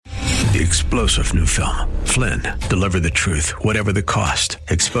The explosive new film, Flynn, deliver the truth, whatever the cost,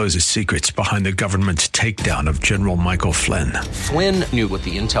 exposes secrets behind the government's takedown of General Michael Flynn. Flynn knew what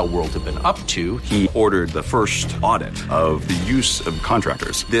the intel world had been up to. He ordered the first audit of the use of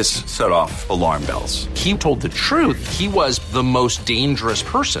contractors. This set off alarm bells. He told the truth. He was the most dangerous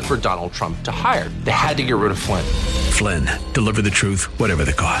person for Donald Trump to hire. They had to get rid of Flynn. Flynn, deliver the truth, whatever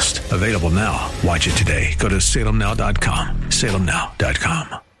the cost. Available now. Watch it today. Go to salemnow.com.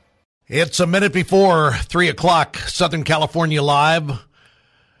 salemnow.com. It's a minute before 3 o'clock, Southern California Live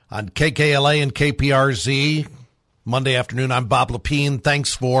on KKLA and KPRZ. Monday afternoon, I'm Bob Lepine.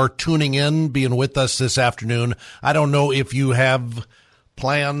 Thanks for tuning in, being with us this afternoon. I don't know if you have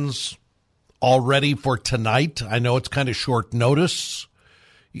plans already for tonight. I know it's kind of short notice.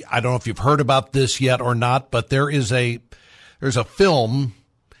 I don't know if you've heard about this yet or not, but there's a film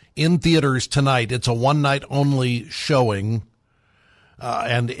in theaters tonight. It's a one-night only showing.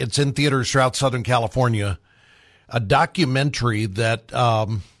 And it's in theaters throughout Southern California, a documentary that,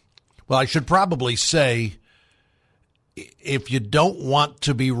 I should probably say, if you don't want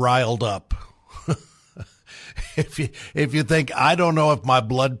to be riled up, if you think, I don't know if my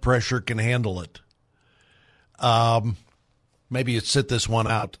blood pressure can handle it, maybe you sit this one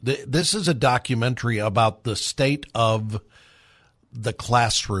out. This is a documentary about the state of the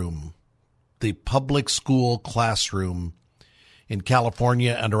classroom, the public school classroom in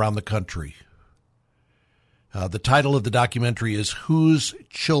California and around the country. The title of the documentary is Whose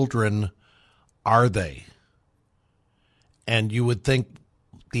Children Are They? And you would think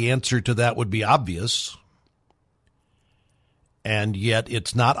the answer to that would be obvious, and yet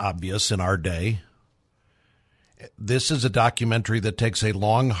it's not obvious in our day. This is a documentary that takes a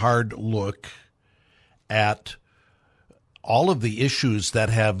long, hard look at all of the issues that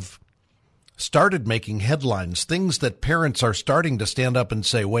have started making headlines, things that parents are starting to stand up and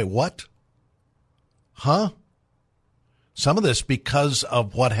say, wait, what? Huh? Some of this because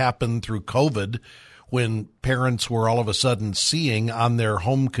of what happened through COVID, when parents were all of a sudden seeing on their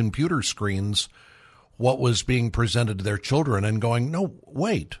home computer screens what was being presented to their children and going, no,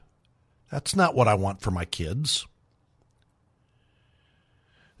 wait, that's not what I want for my kids.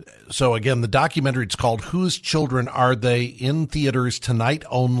 So again, the documentary, it's called Whose Children Are They? In theaters tonight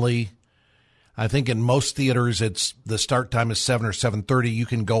only. I think in most theaters, the start time is 7 or 7:30. You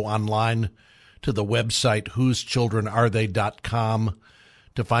can go online to the website whosechildrenarethe.com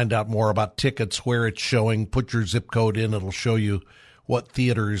to find out more about tickets, where it's showing. Put your zip code in. It'll show you what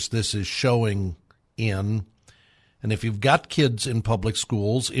theaters this is showing in. And if you've got kids in public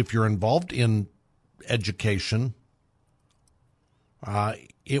schools, if you're involved in education,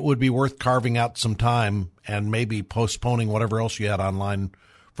 it would be worth carving out some time and maybe postponing whatever else you had online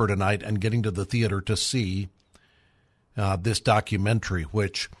for tonight and getting to the theater to see this documentary,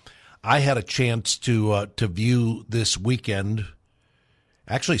 which I had a chance to view this weekend.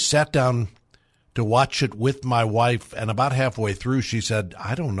 Actually sat down to watch it with my wife, and about halfway through she said,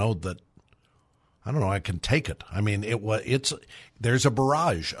 I don't know I can take it. I mean, there's a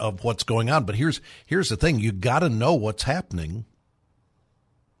barrage of what's going on, but here's the thing. You got to know what's happening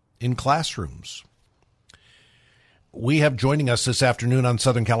in classrooms. We have joining us this afternoon on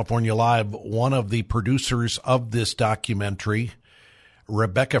Southern California Live one of the producers of this documentary.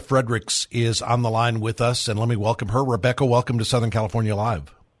 Rebecca Friedrichs is on the line with us, and let me welcome her. Rebecca, welcome to Southern California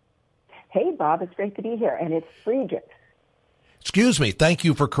Live. Hey, Bob, it's great to be here, and it's Friedrichs. Excuse me. Thank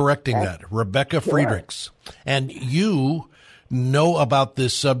you for correcting that. Rebecca Friedrichs. And you know about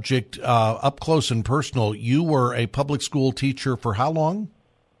this subject up close and personal. You were a public school teacher for how long?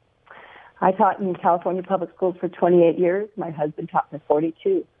 I taught in California public schools for 28 years. My husband taught for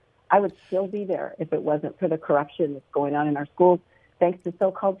 42. I would still be there if it wasn't for the corruption that's going on in our schools, thanks to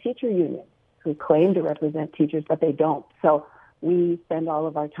so-called teacher unions who claim to represent teachers, but they don't. So we spend all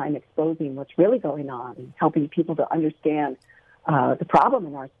of our time exposing what's really going on and helping people to understand the problem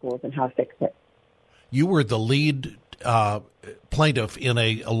in our schools and how to fix it. You were the lead plaintiff in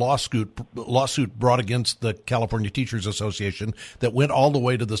a lawsuit brought against the California Teachers Association that went all the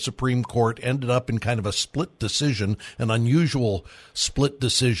way to the Supreme Court, ended up in kind of a split decision, an unusual split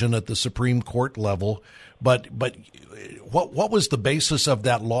decision at the Supreme Court level. But what was the basis of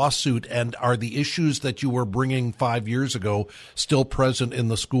that lawsuit, and are the issues that you were bringing 5 years ago still present in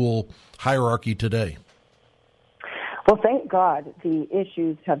the school hierarchy today? Well, thank God the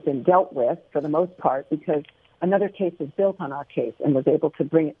issues have been dealt with for the most part, because another case was built on our case and was able to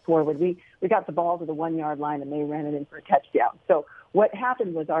bring it forward. We got the ball to the 1 yard line and they ran it in for a touchdown. So what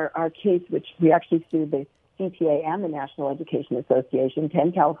happened was our case, which we actually sued the CTA and the National Education Association,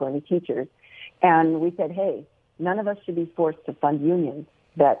 10 California teachers, and we said, hey, none of us should be forced to fund unions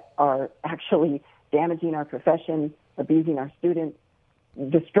that are actually damaging our profession, abusing our students,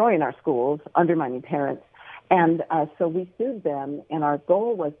 destroying our schools, undermining parents. And so we sued them, and our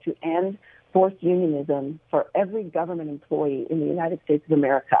goal was to end forced unionism for every government employee in the United States of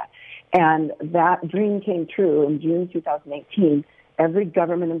America. And that dream came true in June 2018. Every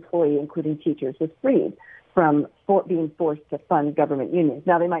government employee, including teachers, was freed from being forced to fund government unions.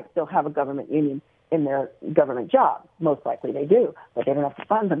 Now, they might still have a government union in their government job. Most likely they do, but they don't have to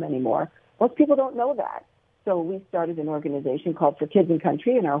fund them anymore. Most people don't know that. So we started an organization called For Kids and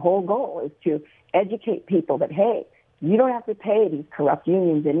Country, and our whole goal is to educate people that, hey, you don't have to pay these corrupt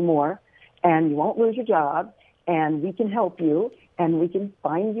unions anymore, and you won't lose your job, and we can help you, and we can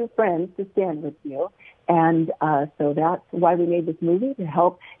find you friends to stand with you. And so that's why we made this movie, to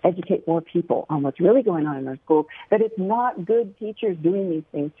help educate more people on what's really going on in our schools, that it's not good teachers doing these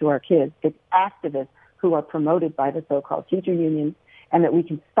things to our kids. It's activists who are promoted by the so-called teacher unions, and that we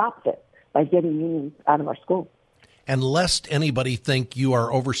can stop this by getting unions out of our schools. And lest anybody think you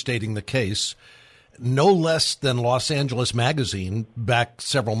are overstating the case, no less than Los Angeles Magazine back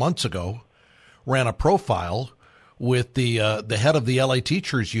several months ago ran a profile with the head of the LA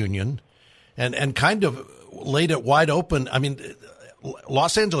Teachers Union and kind of laid it wide open. I mean,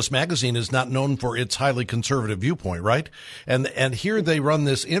 Los Angeles Magazine is not known for its highly conservative viewpoint, right? And here they run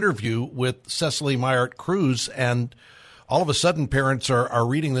this interview with Cecily Myart Cruz, and all of a sudden parents are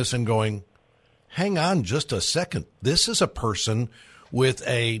reading this and going, hang on just a second. This is a person with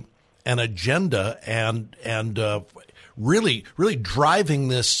an agenda and really driving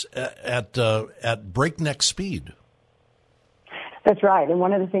this at breakneck speed. That's right. And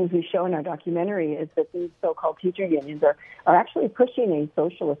one of the things we show in our documentary is that these so-called teacher unions are actually pushing a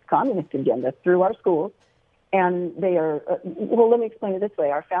socialist communist agenda through our schools. And they are, well, let me explain it this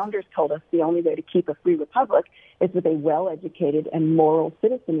way. Our founders told us the only way to keep a free republic is with a well-educated and moral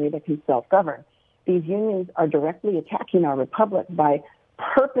citizenry that can self-govern. These unions are directly attacking our republic by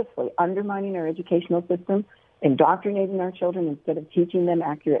purposely undermining our educational system, indoctrinating our children instead of teaching them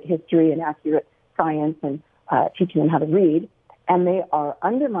accurate history and accurate science and teaching them how to read. And they are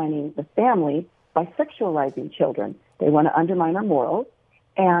undermining the family by sexualizing children. They want to undermine our morals.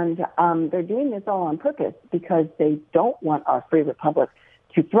 And they're doing this all on purpose because they don't want our free republic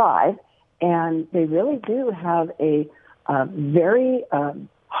to thrive. And they really do have a very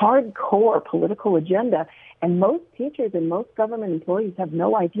hardcore political agenda. And most teachers and most government employees have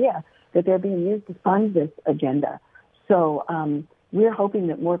no idea that they're being used to fund this agenda. So we're hoping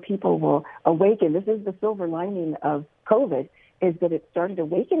that more people will awaken. This is the silver lining of COVID, is that it started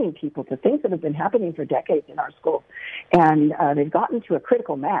awakening people to things that have been happening for decades in our schools. And they've gotten to a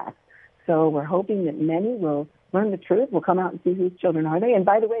critical mass. So we're hoping that many will learn the truth, will come out and see whose children are they. And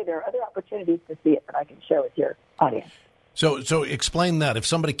by the way, there are other opportunities to see it that I can share with your audience. So explain that. If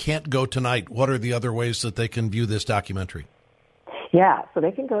somebody can't go tonight, what are the other ways that they can view this documentary? Yeah, so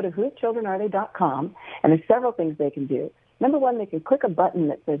they can go to whoschildrenarethey.com, and there's several things they can do. Number one, they can click a button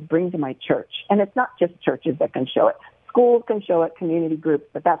that says Bring to My Church. And it's not just churches that can show it. Schools can show it, community groups,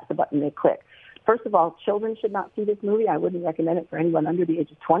 but that's the button they click. First of all, children should not see this movie. I wouldn't recommend it for anyone under the age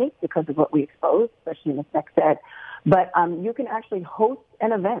of 20 because of what we expose, especially in the sex ed. But you can actually host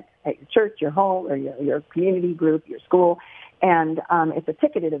an event at your church, your home, or your community group, your school, and it's a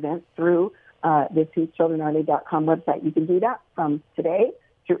ticketed event through this whoschildrenarethey.com website. You can do that from today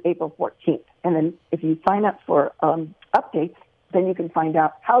through April 14th. And then if you sign up for updates, then you can find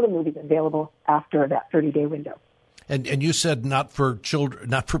out how the movie is available after that 30-day window. And you said not for children,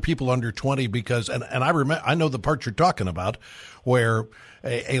 not for people under 20, because and I know the part you're talking about, where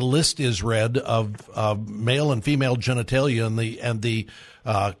a list is read of male and female genitalia and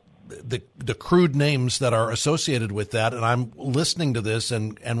the crude names that are associated with that. And I'm listening to this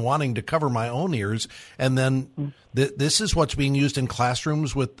and wanting to cover my own ears. And then this is what's being used in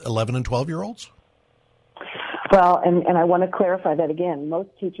classrooms with 11 and 12-year-olds? Well, and I want to clarify that again. Most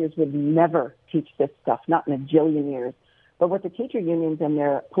teachers would never teach this stuff, not in a jillion years. But what the teacher unions and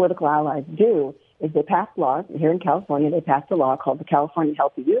their political allies do is they pass laws. Here in California, they passed a law called the California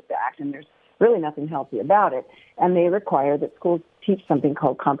Healthy Youth Act, and there's really nothing healthy about it. And they require that schools teach something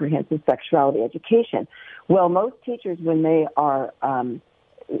called comprehensive sexuality education. Well, most teachers, when they are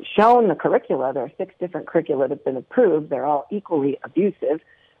shown the curricula, there are 6 different curricula that have been approved. They're all equally abusive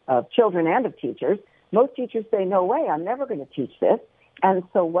of children and of teachers. Most teachers say, no way, I'm never going to teach this. And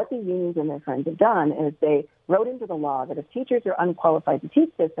so what the unions and their friends have done is they wrote into the law that if teachers are unqualified to teach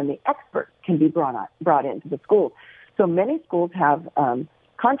this, then the experts can be brought into the schools. So many schools have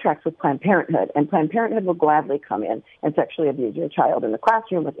contracts with Planned Parenthood, and Planned Parenthood will gladly come in and sexually abuse your child in the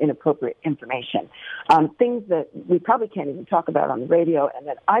classroom with inappropriate information. Things that we probably can't even talk about on the radio, and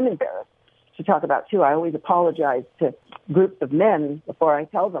that I'm embarrassed to talk about too. I always apologize to groups of men before I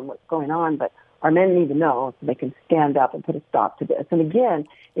tell them what's going on, but our men need to know so they can stand up and put a stop to this. And again,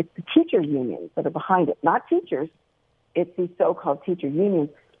 it's the teacher unions that are behind it, not teachers. It's these so-called teacher unions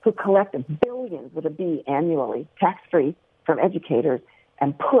who collect billions with a B annually, tax-free, from educators,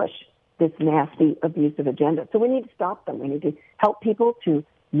 and push this nasty, abusive agenda. So we need to stop them. We need to help people to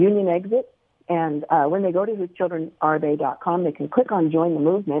union exit. And when they go to whosechildrenarethey.com, they can click on Join the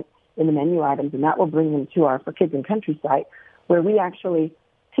Movement in the menu items, and that will bring them to our For Kids and Country site, where we actually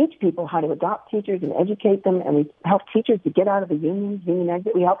teach people how to adopt teachers and educate them, and we help teachers to get out of the unions, union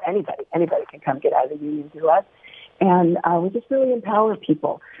exit. We help anybody. Anybody can come get out of the union through us. And we just really empower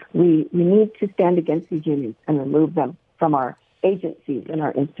people. We need to stand against these unions and remove them from our agencies and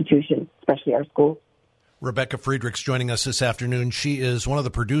our institutions, especially our schools. Rebecca Friedrichs joining us this afternoon. She is one of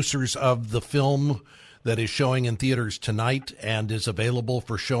the producers of the film that is showing in theaters tonight and is available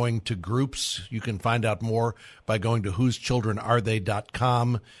for showing to groups. You can find out more by going to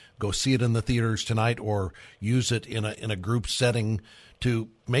whosechildrenarethey.com. Go see it in the theaters tonight or use it in a group setting to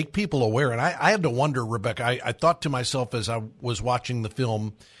make people aware. And I had to wonder, Rebecca, I thought to myself as I was watching the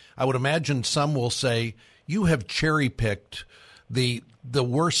film, I would imagine some will say, you have cherry-picked the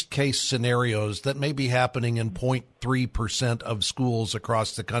worst-case scenarios that may be happening in 0.3% of schools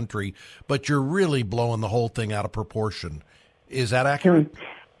across the country, but you're really blowing the whole thing out of proportion. Is that accurate?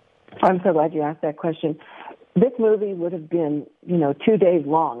 I'm so glad you asked that question. This movie would have been, 2 days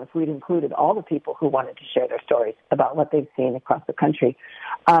long if we'd included all the people who wanted to share their stories about what they've seen across the country.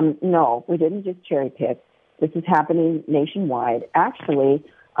 No, we didn't just cherry-pick. This is happening nationwide. Actually,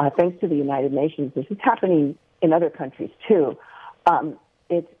 thanks to the United Nations, this is happening in other countries, too.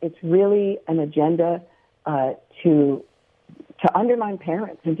 It's really an agenda to undermine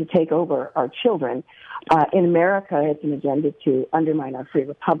parents and to take over our children. In America, it's an agenda to undermine our free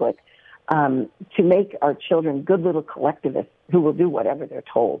republic, to make our children good little collectivists who will do whatever they're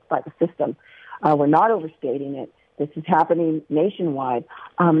told by the system. We're not overstating it. This is happening nationwide.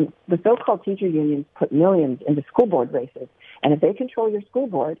 The so-called teacher unions put millions into school board races, and if they control your school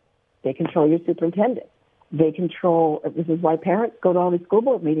board, they control your superintendent. They control, this is why parents go to all these school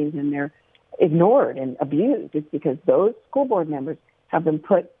board meetings and they're ignored and abused. It's because those school board members have been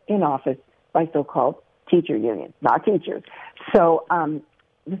put in office by so-called teacher unions, not teachers. So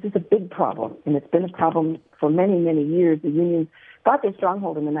this is a big problem, and it's been a problem for many, many years. The unions got their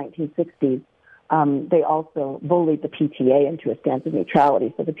stronghold in the 1960s. They also bullied the PTA into a stance of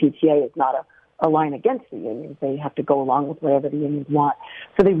neutrality, so the PTA is not a line against the unions. They have to go along with whatever the unions want.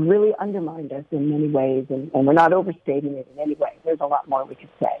 So they really undermined us in many ways, and we're not overstating it in any way. There's a lot more we could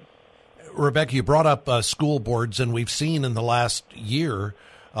say. Rebecca, you brought up school boards, and we've seen in the last year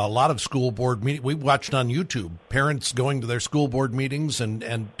a lot of school board meetings. We watched on YouTube parents going to their school board meetings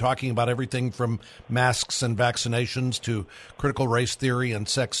and talking about everything from masks and vaccinations to critical race theory and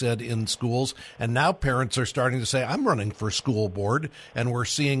sex ed in schools. And now parents are starting to say, I'm running for school board. And we're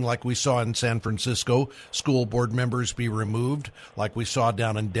seeing, like we saw in San Francisco, school board members be removed, like we saw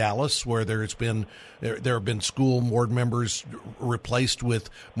down in Dallas, where there have been school board members replaced with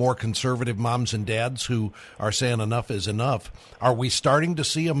more conservative moms and dads who are saying enough is enough. Are we starting to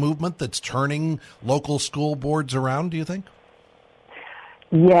see a movement that's turning local school boards around, do you think?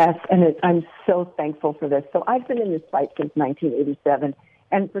 Yes, and I'm so thankful for this. So I've been in this fight since 1987,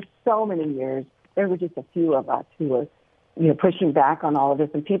 and for so many years, there were just a few of us who were, pushing back on all of this,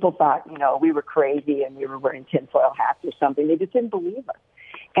 and people thought, we were crazy and we were wearing tinfoil hats or something. They just didn't believe us.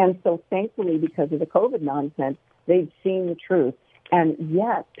 And so thankfully, because of the COVID nonsense, they've seen the truth. And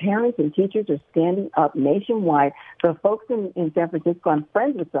yes, parents and teachers are standing up nationwide. The folks in San Francisco, I'm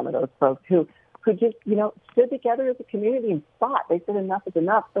friends with some of those folks who just, stood together as a community and fought. They said enough is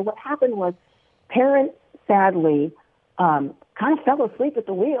enough. So what happened was parents, sadly, kind of fell asleep at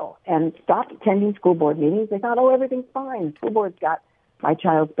the wheel and stopped attending school board meetings. They thought, everything's fine. The school board's got my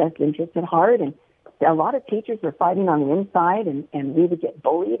child's best interest at heart. And a lot of teachers were fighting on the inside, and we would get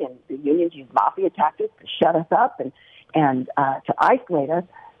bullied, and the unions used mafia tactics to shut us up and to isolate us.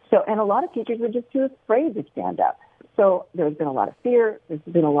 So, and a lot of teachers were just too afraid to stand up. So there's been a lot of fear. There's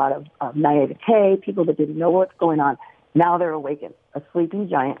been a lot of naivete, people that didn't know what's going on. Now they're awakened. A sleeping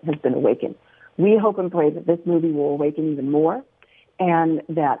giant has been awakened. We hope and pray that this movie will awaken even more, and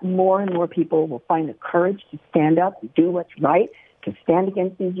that more and more people will find the courage to stand up and do what's right, to stand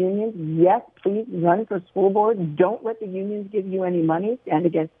against these unions. Yes, please run for school board. Don't let the unions give you any money. Stand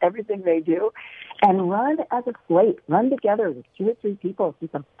against everything they do. And run as a slate. Run together with 2 or 3 people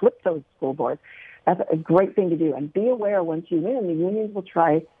to flip those school boards. That's a great thing to do. And be aware once you win, the unions will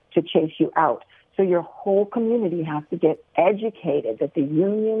try to chase you out. So your whole community has to get educated that the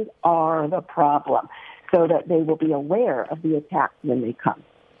unions are the problem so that they will be aware of the attacks when they come.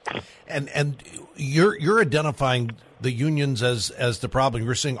 And you're identifying the unions as the problem.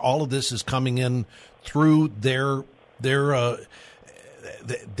 You're saying all of this is coming in through their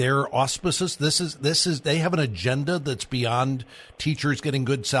auspices. This is they have an agenda that's beyond teachers getting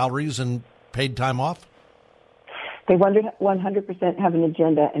good salaries and paid time off. They 100% have an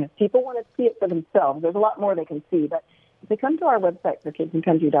agenda, and if people want to see it for themselves, there's a lot more they can see. But if they come to our website for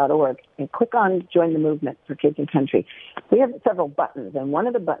kidsandcountry.org and click on Join the Movement for Kids and Country, we have several buttons, and one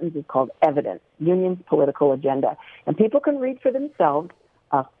of the buttons is called Evidence, Union's Political Agenda. And people can read for themselves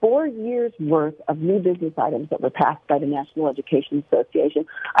 4 years' worth of new business items that were passed by the National Education Association.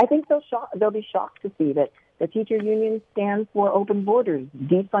 I think they'll be shocked to see that the teacher union stands for open borders,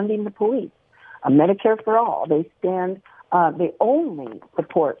 defunding the police, Medicare for all. They they only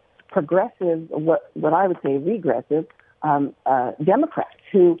support progressive, what I would say regressive, Democrats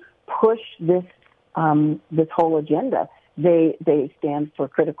who push this whole agenda. They stand for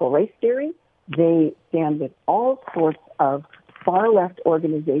critical race theory. They stand with all sorts of far left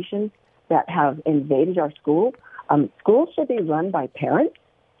organizations that have invaded our schools. Schools should be run by parents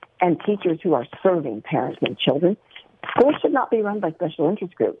and teachers who are serving parents and children. Schools should not be run by special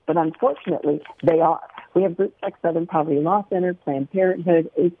interest groups, but unfortunately they are. We have groups like Southern Poverty Law Center, Planned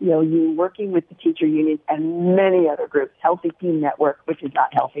Parenthood, ACLU, working with the teacher unions and many other groups, Healthy Teen Network, which is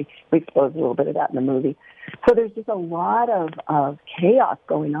not healthy. We exposed a little bit of that in the movie. So there's just a lot of chaos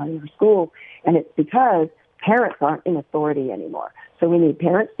going on in our schools, and it's because parents aren't in authority anymore. So we need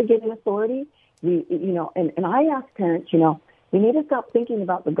parents to get in authority. And I ask parents, we need to stop thinking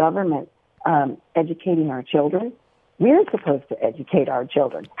about the government educating our children. We're supposed to educate our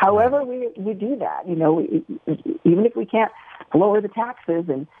children. However we do that, even if we can't lower the taxes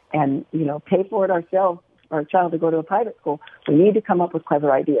and pay for it ourselves, our child to go to a private school, we need to come up with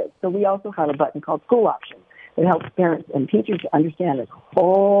clever ideas. So we also have a button called School Options that helps parents and teachers to understand there's a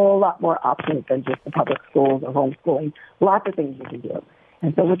whole lot more options than just the public schools or homeschooling. Lots of things you can do.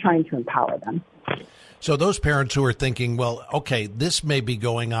 And so we're trying to empower them. So those parents who are thinking, well, okay, this may be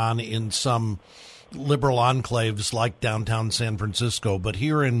going on in some liberal enclaves like downtown San Francisco, but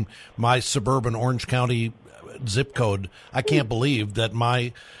here in my suburban Orange County zip code, I can't believe that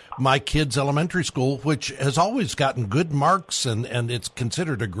my kid's elementary school, which has always gotten good marks and it's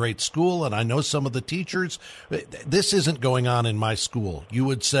considered a great school, and I know some of the teachers, this isn't going on in my school. You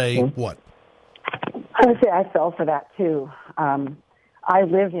would say what? I would say I fell for that too. I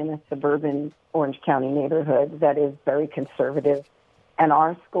live in a suburban Orange County neighborhood that is very conservative, and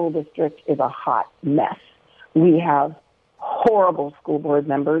our school district is a hot mess. We have horrible school board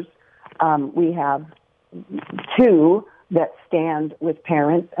members. We have 2 that stand with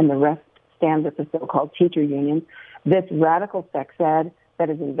parents, and the rest stand with the so-called teacher unions. This radical sex ed that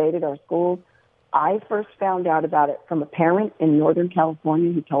has invaded our schools, I first found out about it from a parent in Northern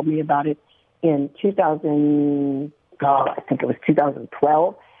California who told me about it in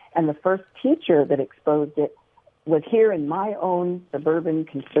 2012. And the first teacher that exposed it was here in my own suburban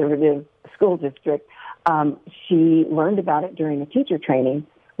conservative school district. She learned about it during a teacher training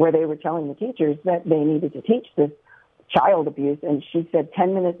where they were telling the teachers that they needed to teach this child abuse. And she said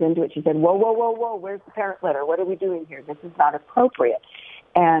 10 minutes into it, she said, whoa, where's the parent letter? What are we doing here? This is not appropriate.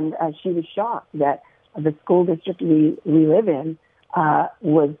 And she was shocked that the school district we live in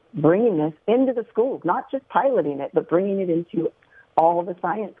was bringing this into the schools, not just piloting it, but bringing it into all the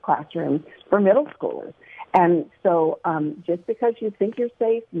science classrooms for middle schoolers. And so just because you think you're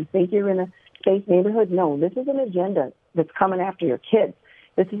safe, you think you're in a safe neighborhood, no, this is an agenda that's coming after your kids.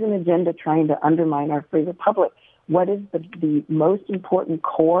 This is an agenda trying to undermine our free republic. What is the most important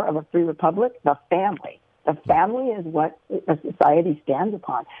core of a free republic? The family. The family is what a society stands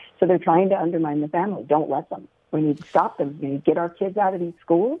upon. So they're trying to undermine the family. Don't let them. We need to stop them. We need to get our kids out of these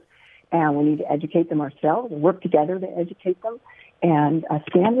schools, and we need to educate them ourselves and work together to educate them, and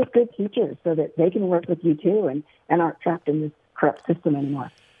stand with good teachers so that they can work with you too and aren't trapped in this corrupt system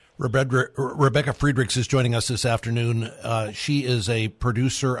anymore. Rebecca Friedrichs is joining us this afternoon. She is a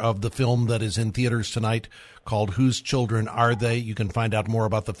producer of the film that is in theaters tonight called Whose Children Are They? You can find out more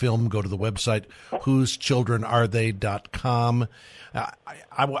about the film. Go to the website, whosechildrenarethey.com.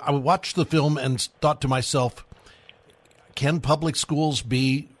 I watched the film and thought to myself, can public schools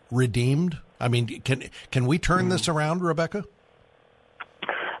be redeemed? I mean, can we turn this around, Rebecca?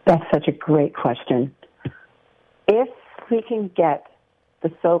 That's such a great question. If we can get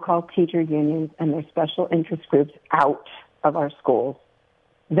the so-called teacher unions and their special interest groups out of our schools,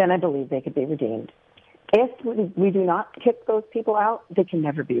 then I believe they could be redeemed. If we do not kick those people out, they can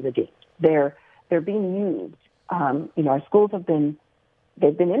never be redeemed. They're being used. Our schools they've been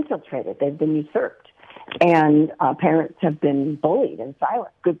infiltrated. They've been usurped. And parents have been bullied and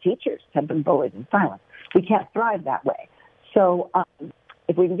silenced. Good teachers have been bullied and silenced. We can't thrive that way. So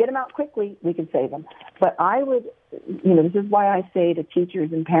if we can get them out quickly, we can save them. But I would, this is why I say to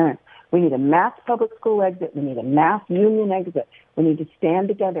teachers and parents, we need a mass public school exit. We need a mass union exit. We need to stand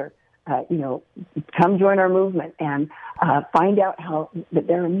together, come join our movement and find out that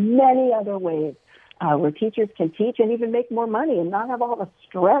there are many other ways where teachers can teach and even make more money and not have all the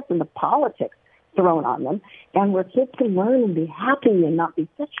stress and the politics thrown on them, and where kids can learn and be happy and not be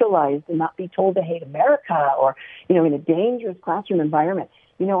sexualized and not be told to hate America or, in a dangerous classroom environment.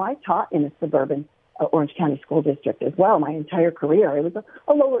 I taught in a suburban Orange County school district as well my entire career. It was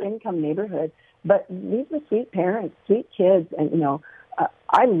a lower income neighborhood, but these were sweet parents, sweet kids, and,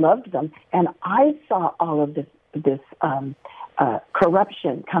 I loved them. And I saw all of this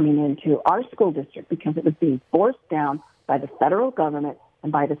corruption coming into our school district because it was being forced down by the federal government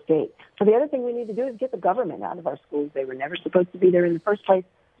and by the state. So the other thing we need to do is get the government out of our schools. They were never supposed to be there in the first place.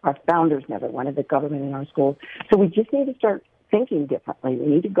 Our founders never wanted the government in our schools. So we just need to start thinking differently. We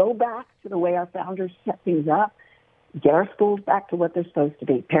need to go back to the way our founders set things up, get our schools back to what they're supposed to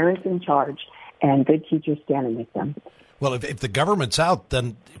be, parents in charge, and good teachers standing with them. Well, if the government's out,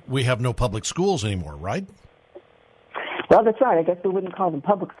 then we have no public schools anymore, right? Well, that's right. I guess we wouldn't call them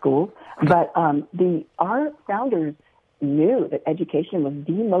public schools, but our founders knew that education was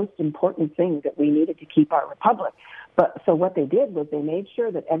the most important thing that we needed to keep our republic. So what they did was they made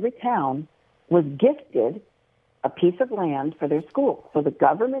sure that every town was gifted a piece of land for their school. So the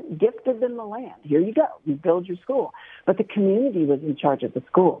government gifted them the land. Here you go. You build your school. But the community was in charge of the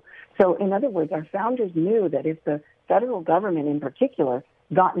school. So in other words, our founders knew that if the federal government in particular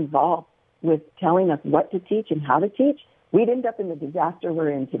got involved with telling us what to teach and how to teach, we'd end up in the disaster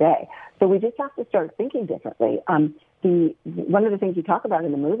we're in today. So we just have to start thinking differently. One of the things you talk about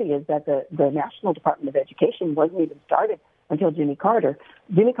in the movie is that the National Department of Education wasn't even started until Jimmy Carter.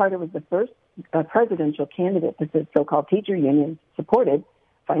 Jimmy Carter was the first presidential candidate that the so-called teacher unions supported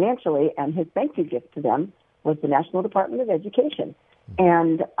financially, and his thank you gift to them was the National Department of Education.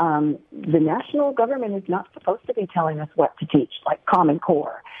 And the national government is not supposed to be telling us what to teach, like Common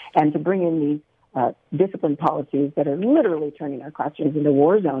Core, and to bring in these discipline policies that are literally turning our classrooms into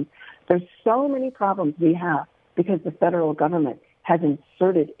war zones. There's so many problems we have because the federal government has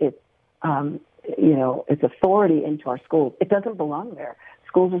inserted its authority into our schools. It doesn't belong there.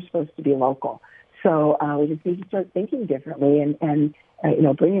 Schools are supposed to be local. So we just need to start thinking differently and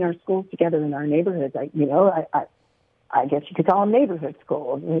bringing our schools together in our neighborhoods. I guess you could call them neighborhood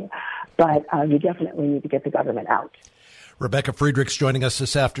schools, but you definitely need to get the government out. Rebecca Friedrichs joining us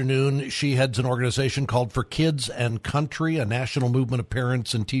this afternoon. She heads an organization called For Kids and Country, a national movement of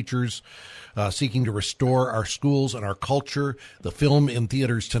parents and teachers seeking to restore our schools and our culture. The film in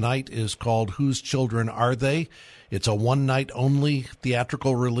theaters tonight is called Whose Children Are They? It's a one-night-only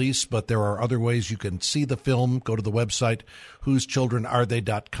theatrical release, but there are other ways you can see the film. Go to the website,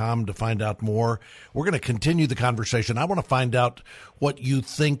 whosechildrenarethey.com, to find out more. We're going to continue the conversation. I want to find out what you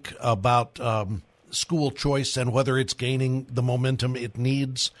think about school choice and whether it's gaining the momentum it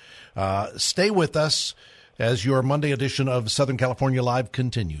needs. Stay with us as your Monday edition of Southern California Live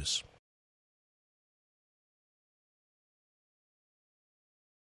continues.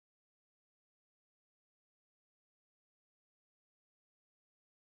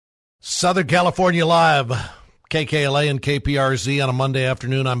 Southern California Live, KKLA and KPRZ on a Monday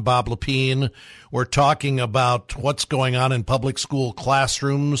afternoon. I'm Bob Lepine. We're talking about what's going on in public school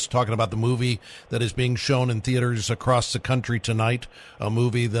classrooms, talking about the movie that is being shown in theaters across the country tonight, a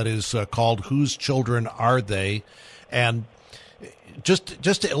movie that is called Whose Children Are They? And just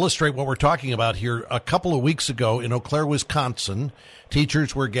to illustrate what we're talking about here, a couple of weeks ago in Eau Claire, Wisconsin,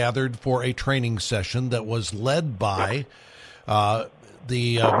 teachers were gathered for a training session that was led by a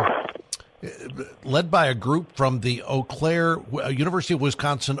group from the Eau Claire, University of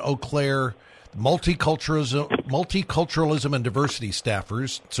Wisconsin, Eau Claire multiculturalism and diversity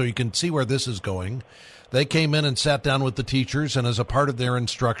staffers. So you can see where this is going. They came in and sat down with the teachers, and as a part of their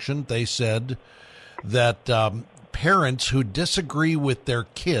instruction, they said that parents who disagree with their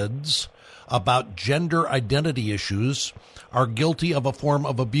kids about gender identity issues are guilty of a form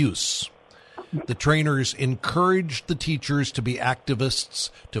of abuse. The trainers encouraged the teachers to be activists,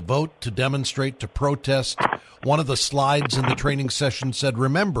 to vote, to demonstrate, to protest, One of the slides in the training session said,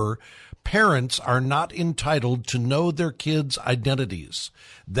 remember, parents are not entitled to know their kids' identities.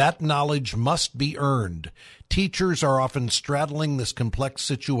 That knowledge must be earned. Teachers are often straddling this complex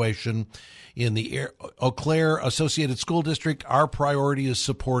situation. In the Eau Claire Associated School District, our priority is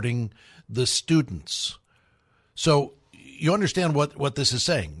supporting the students. So you understand what this is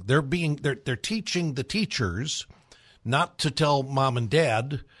saying. They're teaching the teachers not to tell mom and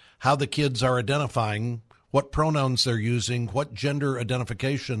dad how the kids are identifying, what pronouns they're using, what gender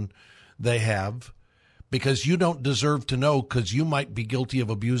identification they have, because you don't deserve to know, because you might be guilty of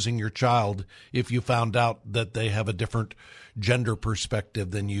abusing your child if you found out that they have a different gender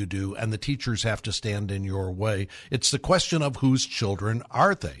perspective than you do, and the teachers have to stand in your way. It's the question of whose children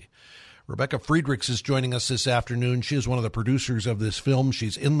are they? Rebecca Friedrichs is joining us this afternoon. She is one of the producers of this film.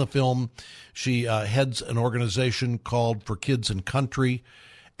 She's in the film. She heads an organization called For Kids and Country.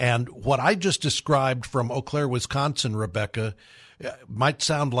 And what I just described from Eau Claire, Wisconsin, Rebecca, might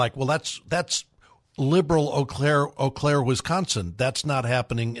sound like, well, that's liberal Eau Claire, Wisconsin. That's not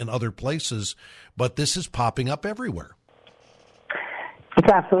happening in other places, but this is popping up everywhere. It's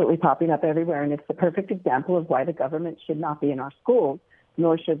absolutely popping up everywhere, and it's the perfect example of why the government should not be in our schools,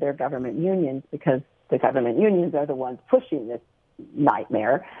 nor should their government unions, because the government unions are the ones pushing this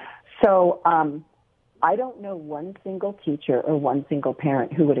nightmare. So I don't know one single teacher or one single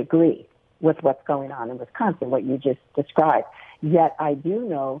parent who would agree with what's going on in Wisconsin, what you just described. Yet I do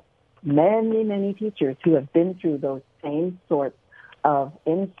know many, many teachers who have been through those same sorts of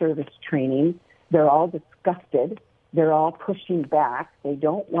in-service training. They're all disgusted. They're all pushing back. They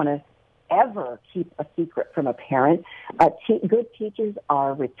don't want to ever keep a secret from a parent. Good teachers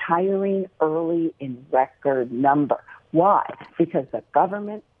are retiring early in record number. Why? Because the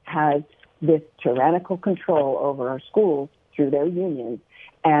government has this tyrannical control over our schools through their unions,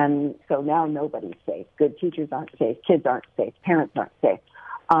 and so now nobody's safe. Good teachers aren't safe. Kids aren't safe. Parents aren't safe.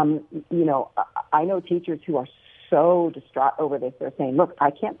 I know teachers who are so distraught over this. They're saying, look,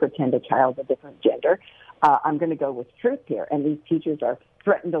 I can't pretend a child's a different gender. I'm going to go with truth here. And these teachers are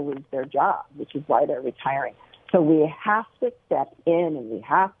threatened to lose their job, which is why they're retiring. So we have to step in and we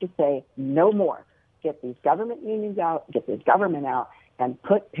have to say no more. Get these government unions out, get this government out, and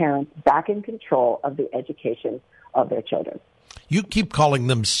put parents back in control of the education of their children. You keep calling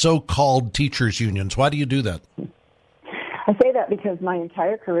them so-called teachers unions. Why do you do that? I say that because my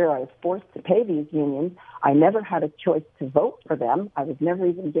entire career I was forced to pay these unions. I never had a choice to vote for them. I was never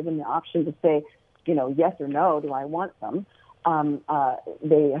even given the option to say, yes or no, do I want them?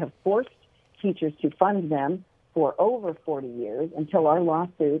 They have forced teachers to fund them for over 40 years until our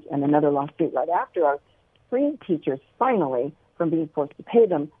lawsuit and another lawsuit right after our freed teachers finally from being forced to pay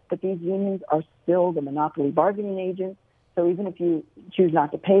them. But these unions are still the monopoly bargaining agents. So even if you choose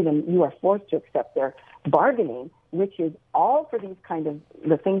not to pay them, you are forced to accept their bargaining, which is all for these kind of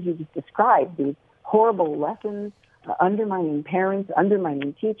the things you just described, these horrible lessons, undermining parents,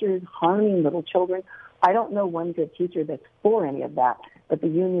 undermining teachers, harming little children. I don't know one good teacher that's for any of that, but the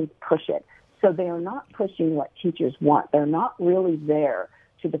unions push it. So they are not pushing what teachers want. They're not really there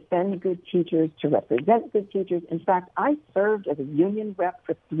to defend good teachers, to represent good teachers. In fact, I served as a union rep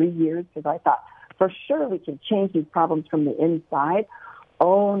for 3 years because I thought, for sure we can change these problems from the inside.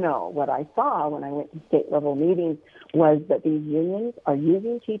 Oh, no. What I saw when I went to state-level meetings was that these unions are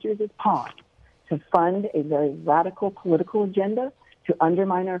using teachers as pawns to fund a very radical political agenda, to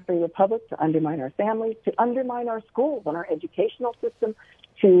undermine our free republic, to undermine our families, to undermine our schools and our educational system,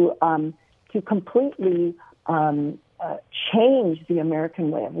 to completely change the American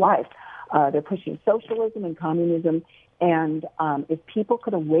way of life. They're pushing socialism and communism. And if people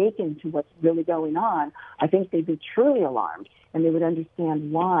could awaken to what's really going on, I think they'd be truly alarmed, and they would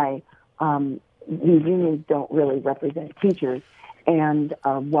understand why these unions don't really represent teachers, and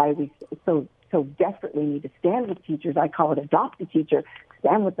why we so desperately need to stand with teachers. I call it adopt a teacher,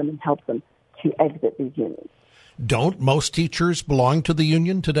 stand with them and help them to exit these unions. Don't most teachers belong to the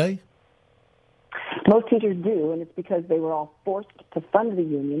union today? Most teachers do, and it's because they were all forced to fund the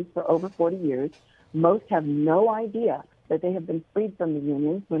unions for over 40 years. Most have no idea that they have been freed from the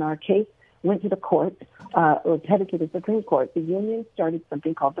unions. When our case went to the court, or headed to the Supreme Court, the unions started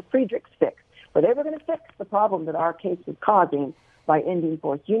something called the Friedrichs fix, where they were going to fix the problem that our case was causing by ending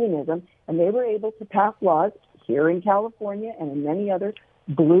forced unionism, and they were able to pass laws here in California and in many other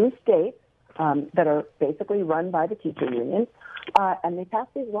blue states that are basically run by the teacher unions, and they passed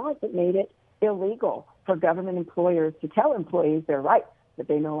these laws that made it illegal for government employers to tell employees their rights, that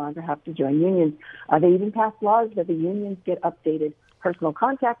they no longer have to join unions. They even passed laws that the unions get updated personal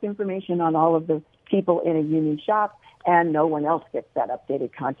contact information on all of the people in a union shop, and no one else gets that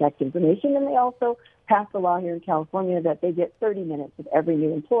updated contact information. And they also passed a law here in California that they get 30 minutes of every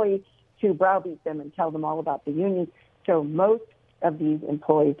new employee to browbeat them and tell them all about the union. So most of these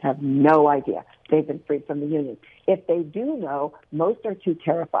employees have no idea they've been freed from the union. If they do know, most are too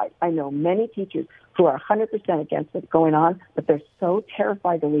terrified. I know many teachers who are 100% against what's going on, but they're so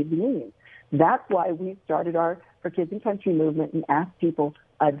terrified to leave the union. That's why we started our For Kids and Country movement and asked people,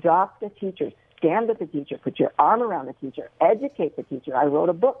 adopt a teacher, stand with the teacher, put your arm around the teacher, educate the teacher. I wrote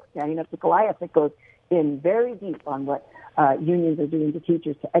a book, Standing Up to Goliath, that goes in very deep on what unions are doing to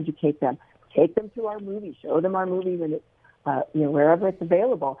teachers to educate them. Take them to our movie, show them our movie when it's, wherever it's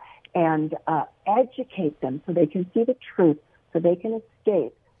available, and educate them so they can see the truth, so they can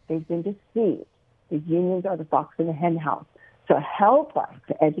escape. They've been deceived. The unions are the fox in the hen house. So help us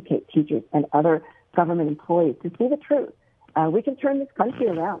to educate teachers and other government employees to see the truth. We can turn this country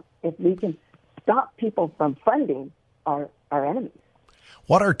around if we can stop people from funding our enemies.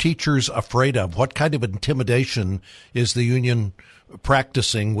 What are teachers afraid of? What kind of intimidation is the union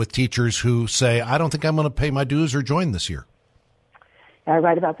practicing with teachers who say, I don't think I'm going to pay my dues or join this year? I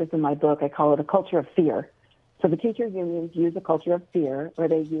write about this in my book. I call it a culture of fear. So the teachers' unions use a culture of fear, where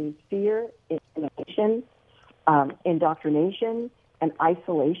they use fear, intimidation, indoctrination, and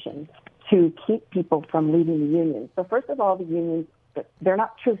isolation to keep people from leaving the union. So first of all, the unions, they're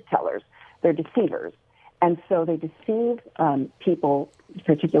not truth tellers. They're deceivers. And so they deceive people,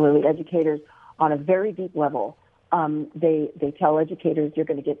 particularly educators, on a very deep level. They tell educators, you're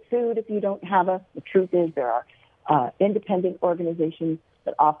going to get sued if you don't have us. The truth is there are independent organizations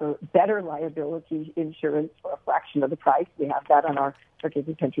that offer better liability insurance for a fraction of the price. We have that on our For Kids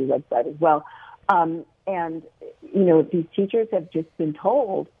and Country website as well. These teachers have just been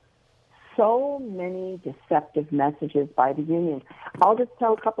told so many deceptive messages by the union. I'll just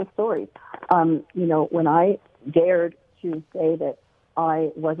tell a couple stories. When I dared to say that I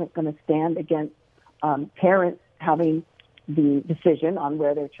wasn't going to stand against parents having the decision on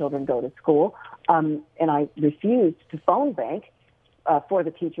where their children go to school, and I refused to phone bank for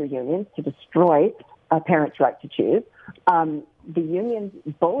the teacher unions to destroy a parent's right to choose. The unions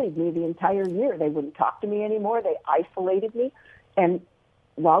bullied me the entire year. They wouldn't talk to me anymore. They isolated me. And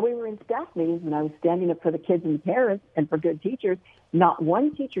while we were in staff meetings and I was standing up for the kids and parents and for good teachers, not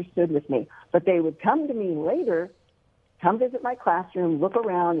one teacher stood with me. But they would come to me later, come visit my classroom, look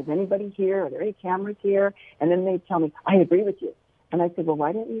around, is anybody here? Are there any cameras here? And then they'd tell me, I agree with you. And I said, well,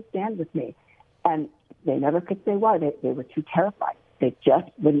 why didn't you stand with me? And they never could say why. They were too terrified. They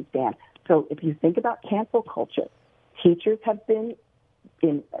just wouldn't stand. So if you think about cancel culture, teachers have been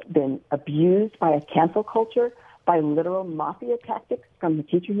abused by a cancel culture, by literal mafia tactics from the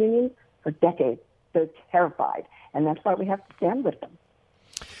teacher unions for decades. They're terrified, and that's why we have to stand with them.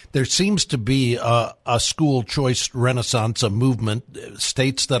 There seems to be a school choice renaissance, a movement,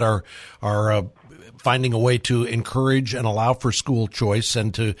 states that are finding a way to encourage and allow for school choice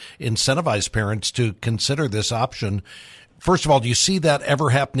and to incentivize parents to consider this option. First of all, do you see that ever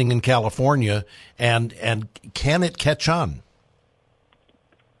happening in California, and can it catch on?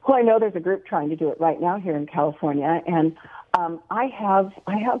 Well, I know there's a group trying to do it right now here in California, and I have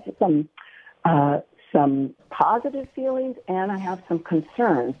some positive feelings and I have some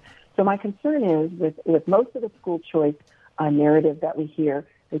concerns. So my concern is with most of the school choice narrative that we hear,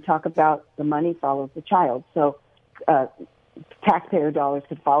 they talk about the money follows the child. So taxpayer dollars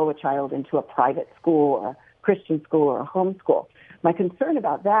could follow a child into a private school or a Christian school or a home school. My concern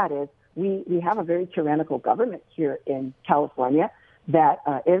about that is we have a very tyrannical government here in California that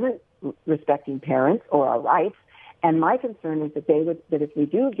isn't respecting parents or our rights. And my concern is that that if we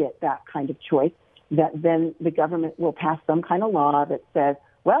do get that kind of choice, that then the government will pass some kind of law that says,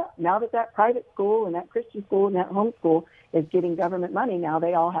 well, now that private school and that Christian school and that home school is getting government money, now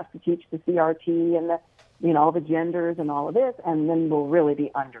they all have to teach the CRT and all the genders and all of this, and then we'll really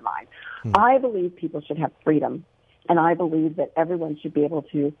be undermined. I believe people should have freedom, and I believe that everyone should be able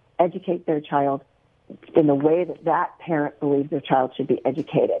to educate their child in the way that parent believes their child should be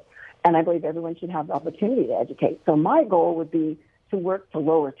educated. And I believe everyone should have the opportunity to educate. So my goal would be to work to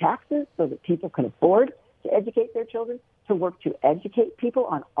lower taxes so that people can afford to educate their children, to work to educate people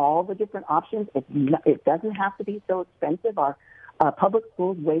on all the different options. It doesn't have to be so expensive. Our public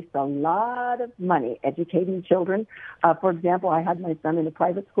schools waste a lot of money educating children. For example, I had my son in a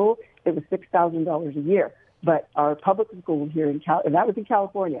private school. It was $6,000 a year. But our public schools here and that was in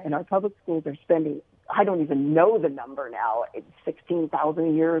California, and our public schools are spending, I don't even know the number now, it's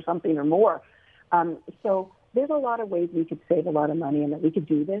 $16,000 a year or something or more. So there's a lot of ways we could save a lot of money, and that we could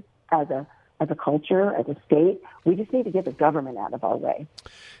do this as a as a culture, as a state. We just need to get the government out of our way.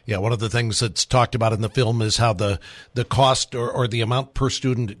 Yeah, one of the things that's talked about in the film is how the cost or the amount per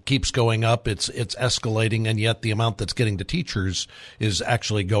student keeps going up. It's escalating, and yet the amount that's getting to teachers is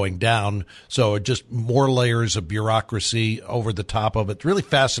actually going down. So just more layers of bureaucracy over the top of it. It's really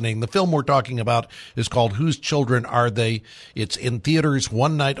fascinating. The film we're talking about is called Whose Children Are They? It's in theaters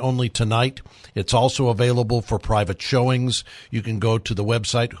one night only tonight. It's also available for private showings. You can go to the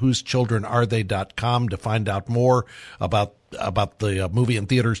website whosechildrenarethey.com to find out more about the movie in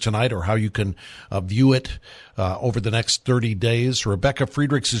theaters tonight, or how you can view it over the next 30 days. Rebecca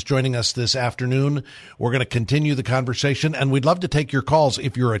Friedrichs is joining us this afternoon. We're going to continue the conversation, and we'd love to take your calls.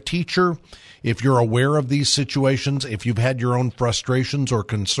 If you're a teacher, if you're aware of these situations, if you've had your own frustrations or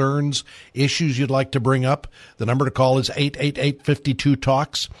concerns, issues you'd like to bring up, the number to call is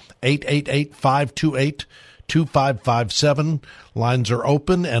 888-52-TALKS, 888-528-2557. 2557. Lines are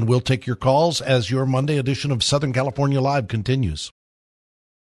open, and we'll take your calls as your Monday edition of Southern California Live continues.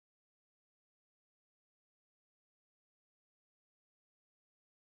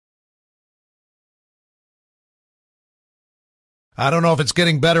 I don't know if it's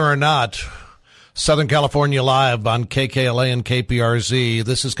getting better or not. Southern California Live on KKLA and KPRZ.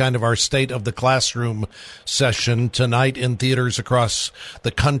 This is kind of our State of the Classroom session tonight in theaters across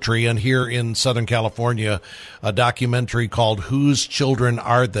the country, and here in Southern California, a documentary called Whose Children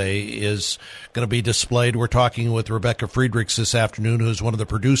Are They is going to be displayed. We're talking with Rebecca Friedrichs this afternoon, who's one of the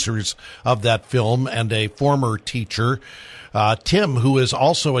producers of that film and a former teacher. Tim, who is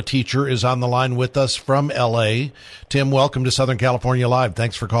also a teacher, is on the line with us from L.A. Tim, welcome to Southern California Live.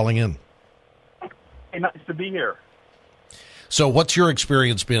 Thanks for calling in. Hey, nice to be here. So what's your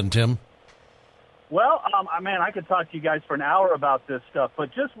experience been, Tim? Well, man, I could talk to you guys for an hour about this stuff,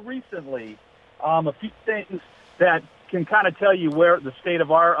 but just recently, a few things that can kind of tell you where the state of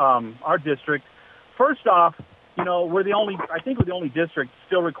our district. First off, we're the only district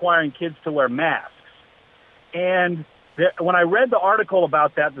still requiring kids to wear masks. And when I read the article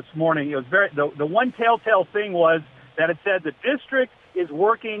about that this morning, it was the one telltale thing was that it said the district is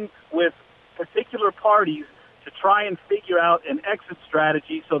working with particular parties to try and figure out an exit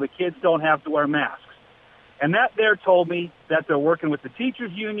strategy so the kids don't have to wear masks. And that there told me that they're working with the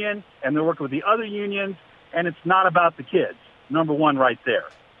teachers union and they're working with the other unions, and it's not about the kids. Number one right there.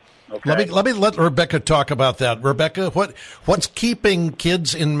 Okay? Let me let Rebecca talk about that. Rebecca, what's keeping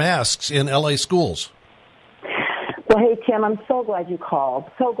kids in masks in LA schools? Well, hey, Tim, I'm so glad you called.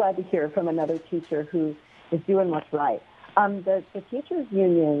 So glad to hear from another teacher who is doing what's right. The teachers'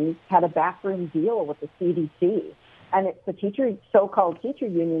 unions had a backroom deal with the CDC, and it's the so-called teacher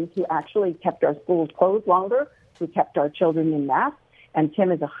unions who actually kept our schools closed longer, who kept our children in masks. And Tim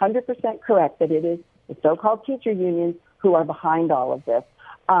is 100% correct that it is the so-called teacher unions who are behind all of this.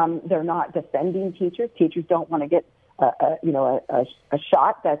 They're not defending teachers. Teachers don't want to get a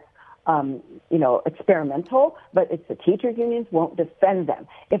shot that's experimental, but it's the teachers unions won't defend them.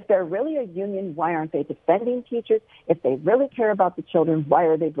 If they're really a union, why aren't they defending teachers? If they really care about the children, why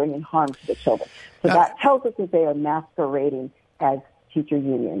are they bringing harm to the children? So that tells us that they are masquerading as teacher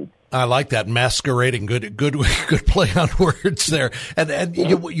unions. I like that, masquerading. Good play on words there. And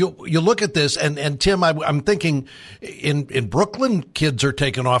you look at this, and Tim, I'm thinking in Brooklyn, kids are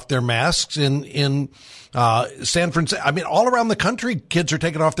taking off their masks. In San Francisco, I mean, all around the country, kids are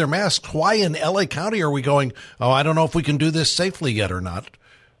taking off their masks. Why in LA County are we going, I don't know if we can do this safely yet or not?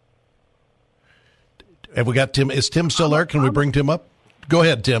 Have we got Tim? Is Tim still there? Can we bring Tim up? Go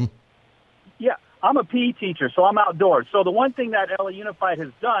ahead, Tim. Yeah, I'm a PE teacher, so I'm outdoors. So the one thing that LA Unified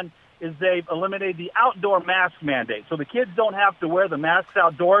has done is they've eliminated the outdoor mask mandate. So the kids don't have to wear the masks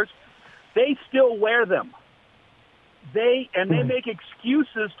outdoors. They still wear them. They make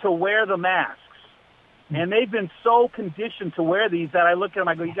excuses to wear the masks. And they've been so conditioned to wear these that I look at them,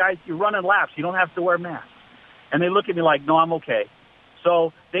 I go, you guys, you're running laps. You don't have to wear masks. And they look at me like, no, I'm okay.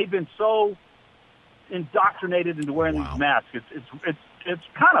 So they've been so indoctrinated into wearing these masks. It's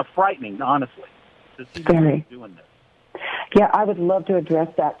kind of frightening, honestly, to see them doing this. Yeah, I would love to address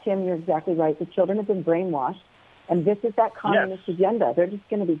that. Tim, you're exactly right. The children have been brainwashed, and this is that communist agenda. They're just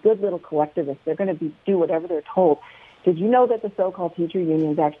going to be good little collectivists. They're going to do whatever they're told. Did you know that the so-called teacher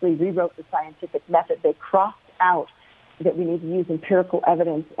unions actually rewrote the scientific method? They crossed out that we need to use empirical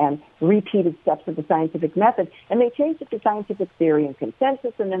evidence and repeated steps of the scientific method, and they changed it to scientific theory and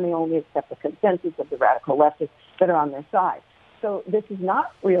consensus, and then they only accept the consensus of the radical leftists that are on their side. So this is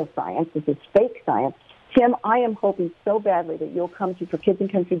not real science. This is fake science. Tim, I am hoping so badly that you'll come to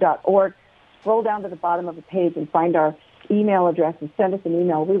forkidsinCountry.org, scroll down to the bottom of the page and find our email addresses. Send us an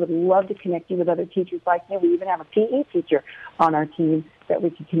email. We would love to connect you with other teachers like you. We even have a PE teacher on our team that we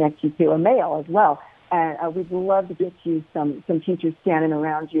can connect you to, a male as well. And we'd love to get you some teachers standing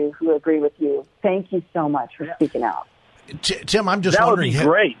around you who agree with you. Thank you so much for speaking out. Tim, I'm just wondering. That would be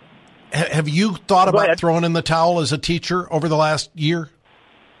great. Have you thought about throwing in the towel as a teacher over the last year?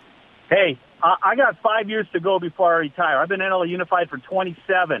 Hey, I got 5 years to go before I retire. I've been NLA Unified for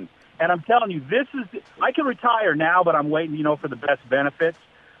 27. And I'm telling you, I can retire now, but I'm waiting, for the best benefits.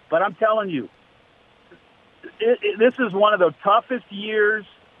 But I'm telling you, this is one of the toughest years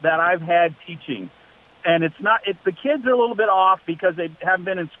that I've had teaching. And the kids are a little bit off because they haven't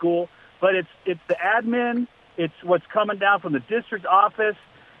been in school, but it's the admin, it's what's coming down from the district office.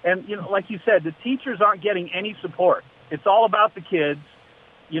 And, like you said, the teachers aren't getting any support. It's all about the kids,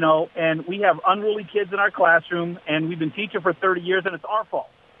 and we have unruly kids in our classroom, and we've been teaching for 30 years, and it's our fault.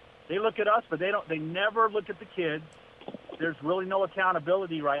 They look at us, but they never look at the kids. There's really no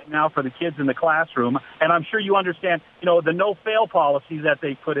accountability right now for the kids in the classroom. And I'm sure you understand, the no-fail policy that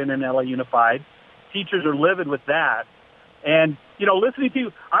they put in LA Unified. Teachers are livid with that. And, listening to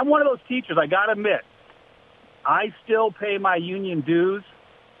you, I'm one of those teachers, I got to admit, I still pay my union dues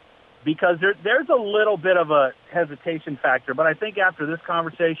because there's a little bit of a hesitation factor. But I think after this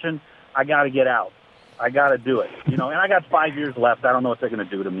conversation, I got to get out. I got to do it, and I got 5 years left. I don't know what they're going to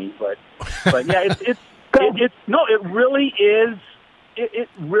do to me, but yeah, it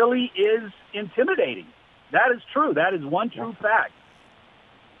really is intimidating. That is true. That is one true fact.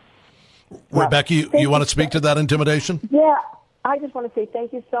 Rebecca, you want to speak to that intimidation? Yeah, I just want to say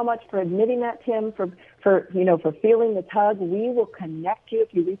thank you so much for admitting that, Tim, for feeling the tug. We will connect you.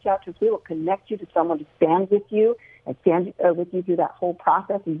 If you reach out to us, we will connect you to someone to stand with you and stand with you through that whole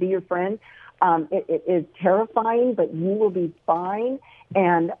process and be your friend. It is terrifying, but you will be fine.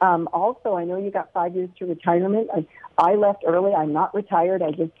 And also, I know you got 5 years to retirement. I left early. I'm not retired.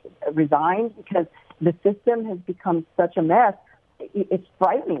 I just resigned because the system has become such a mess. It's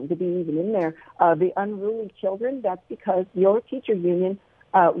frightening to be even in there. The unruly children, that's because your teacher union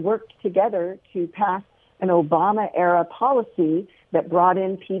worked together to pass an Obama-era policy that brought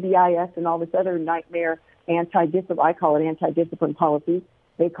in PBIS and all this other nightmare I call it anti-discipline policies.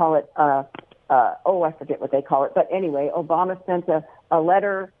 They call it, I forget what they call it. But anyway, Obama sent a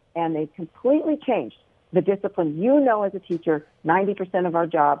letter, and they completely changed the discipline. As a teacher, 90% of our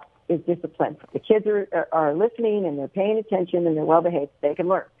job is discipline. The kids are listening, and they're paying attention, and they're well-behaved. They can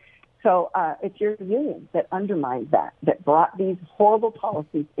learn. So it's your union that undermines that brought these horrible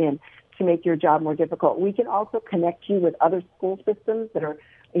policies in to make your job more difficult. We can also connect you with other school systems that are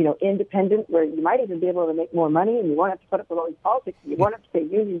independent, where you might even be able to make more money, and you won't have to put up with all these politics. You won't have to pay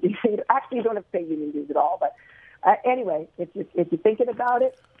union dues. Actually, you don't have to pay union dues at all. But anyway, if you're thinking about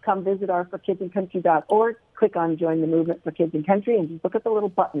it, come visit our forkidsincountry.org. Click on Join the Movement for Kids in Country, and just look at the little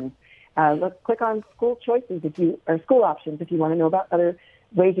buttons. Click on school choices or school options if you want to know about other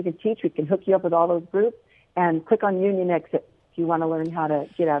ways you can teach. We can hook you up with all those groups, and click on Union Exit if you want to learn how to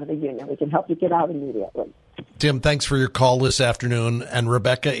get out of the union. We can help you get out immediately. Tim, thanks for your call this afternoon. And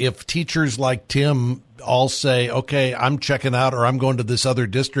Rebecca, if teachers like Tim all say, okay, I'm checking out or I'm going to this other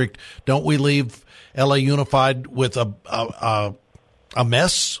district, don't we leave LA Unified with a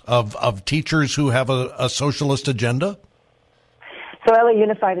mess of teachers who have a socialist agenda? So LA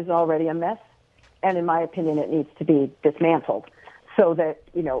Unified is already a mess, and in my opinion, it needs to be dismantled so that,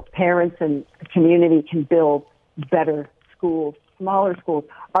 parents and the community can build better schools, smaller schools.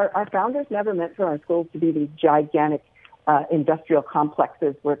 Our founders never meant for our schools to be these gigantic industrial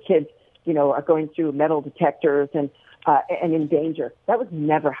complexes where kids, are going through metal detectors and in danger. That was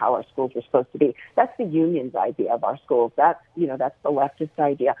never how our schools were supposed to be. That's the union's idea of our schools. That's the leftist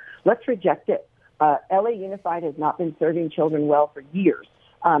idea. Let's reject it. LA Unified has not been serving children well for years.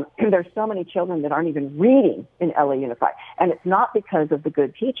 There's so many children that aren't even reading in LA Unified. And it's not because of the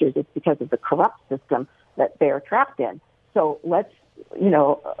good teachers. It's because of the corrupt system that they're trapped in. So let's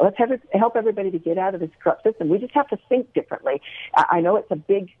help everybody to get out of this corrupt system. We just have to think differently. I know it's a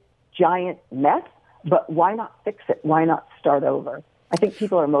big, giant mess, but why not fix it? Why not start over? I think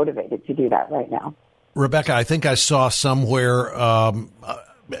people are motivated to do that right now. Rebecca, I think I saw somewhere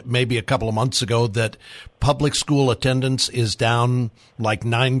maybe a couple of months ago that public school attendance is down like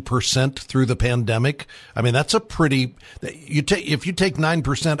 9% through the pandemic. I mean, that's a pretty, if you take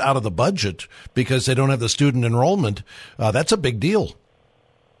 9% out of the budget because they don't have the student enrollment, that's a big deal.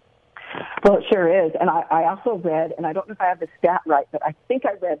 Well, it sure is. And I also read, and I don't know if I have the stat right, but I think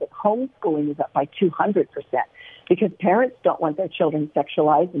I read that homeschooling is up by 200% because parents don't want their children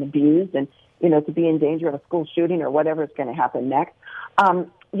sexualized and abused and to be in danger of a school shooting or whatever is going to happen next.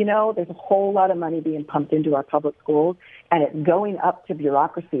 There's a whole lot of money being pumped into our public schools, and it's going up to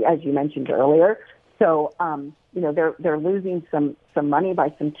bureaucracy, as you mentioned earlier. So, they're losing some money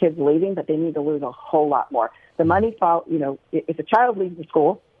by some kids leaving, but they need to lose a whole lot more. The money if a child leaves the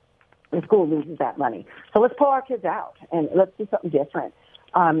school loses that money. So let's pull our kids out and let's do something different.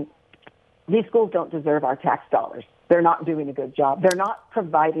 These schools don't deserve our tax dollars. They're not doing a good job. They're not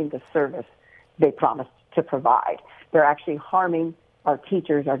providing the service they promised to provide. They're actually harming our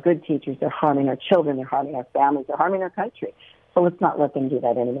teachers, our good teachers. They're harming our children. They're harming our families. They're harming our country. So let's not let them do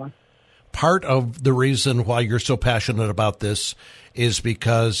that anymore. Part of the reason why you're so passionate about this is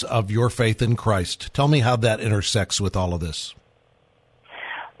because of your faith in Christ. Tell me how that intersects with all of this.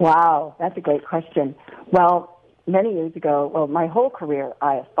 Wow, that's a great question. Well, many years ago, my whole career,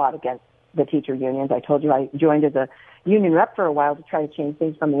 I have fought against the teacher unions. I told you I joined as a union rep for a while to try to change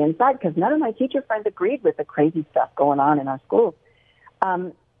things from the inside because none of my teacher friends agreed with the crazy stuff going on in our schools.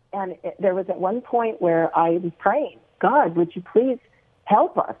 There was at one point where I was praying, God, would you please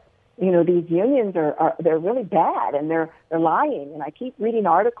help us? These unions they're really bad and they're lying. And I keep reading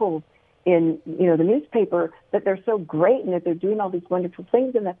articles in, the newspaper that they're so great and that they're doing all these wonderful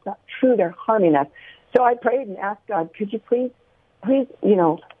things, and that's not true. They're harming us. So I prayed and asked God, could you please,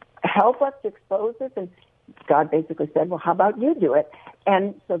 help us to expose this? And God basically said, well, how about you do it?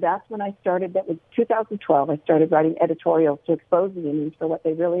 And so that's when I started. That was 2012. I started writing editorials to expose the unions for what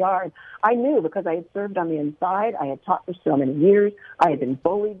they really are. And I knew because I had served on the inside. I had taught for so many years. I had been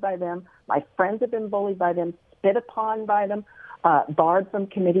bullied by them. My friends had been bullied by them, spit upon by them, barred from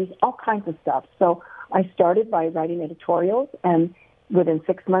committees, all kinds of stuff. So I started by writing editorials, and within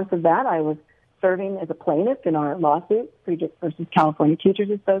 6 months of that, I was serving as a plaintiff in our lawsuit, Friedrichs versus California Teachers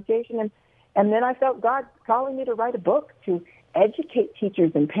Association. And then I felt God calling me to write a book to educate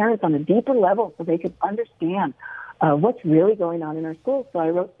teachers and parents on a deeper level so they could understand what's really going on in our schools. So I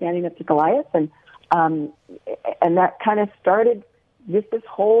wrote Standing Up to Goliath, and that kind of started this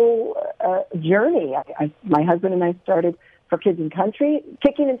whole journey. My husband and I started For Kids in Country,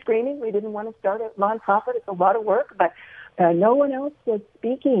 kicking and screaming. We didn't want to start a nonprofit. It's a lot of work, but no one else was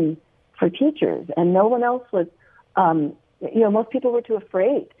speaking for teachers, and no one else was most people were too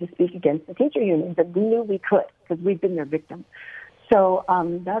afraid to speak against the teacher unions, but we knew we could because we've been their victims. So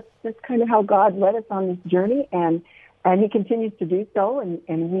that's kind of how God led us on this journey, and He continues to do so,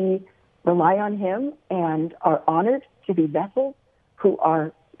 and we rely on Him and are honored to be vessels who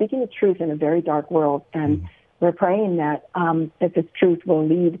are speaking the truth in a very dark world. And we're praying that this truth will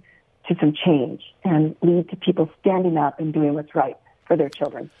lead to some change and lead to people standing up and doing what's right for their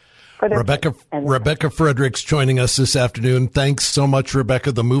children. Rebecca Friedrichs joining us this afternoon. Thanks so much,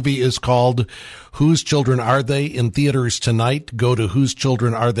 Rebecca. The movie is called Whose Children Are They? In theaters tonight. Go to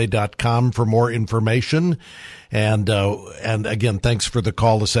whosechildrenarethey.com for more information. And again, thanks for the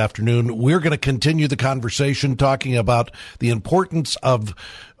call this afternoon. We're going to continue the conversation talking about the importance of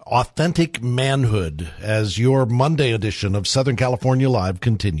authentic manhood as your Monday edition of Southern California Live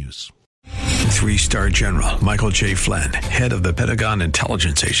continues. 3-star General Michael J. Flynn, head of the Pentagon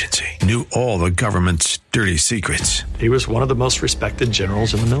Intelligence Agency, knew all the government's dirty secrets. He was one of the most respected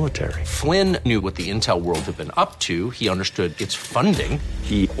generals in the military. Flynn knew what the intel world had been up to. He understood its funding.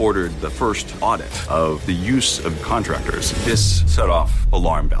 He ordered the first audit of the use of contractors. This set off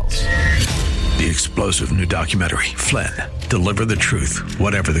alarm bells. The explosive new documentary, Flynn, Deliver the Truth,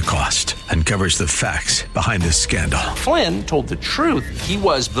 Whatever the Cost, uncovers the facts behind this scandal. Flynn told the truth. He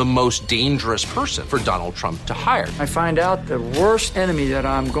was the most dangerous person for Donald Trump to hire. I find out the worst enemy that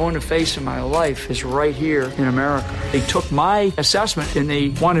I'm going to face in my life is right here in America. They took my assessment and they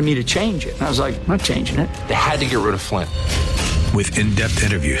wanted me to change it. And I was like, I'm not changing it. They had to get rid of Flynn. With in-depth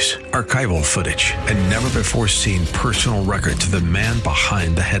interviews, archival footage, and never-before-seen personal records of the man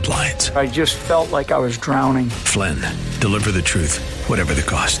behind the headlines. I just felt like I was drowning. Flynn, Deliver the Truth, Whatever the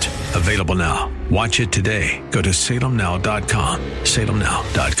Cost. Available now. Watch it today. Go to salemnow.com.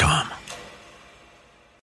 salemnow.com.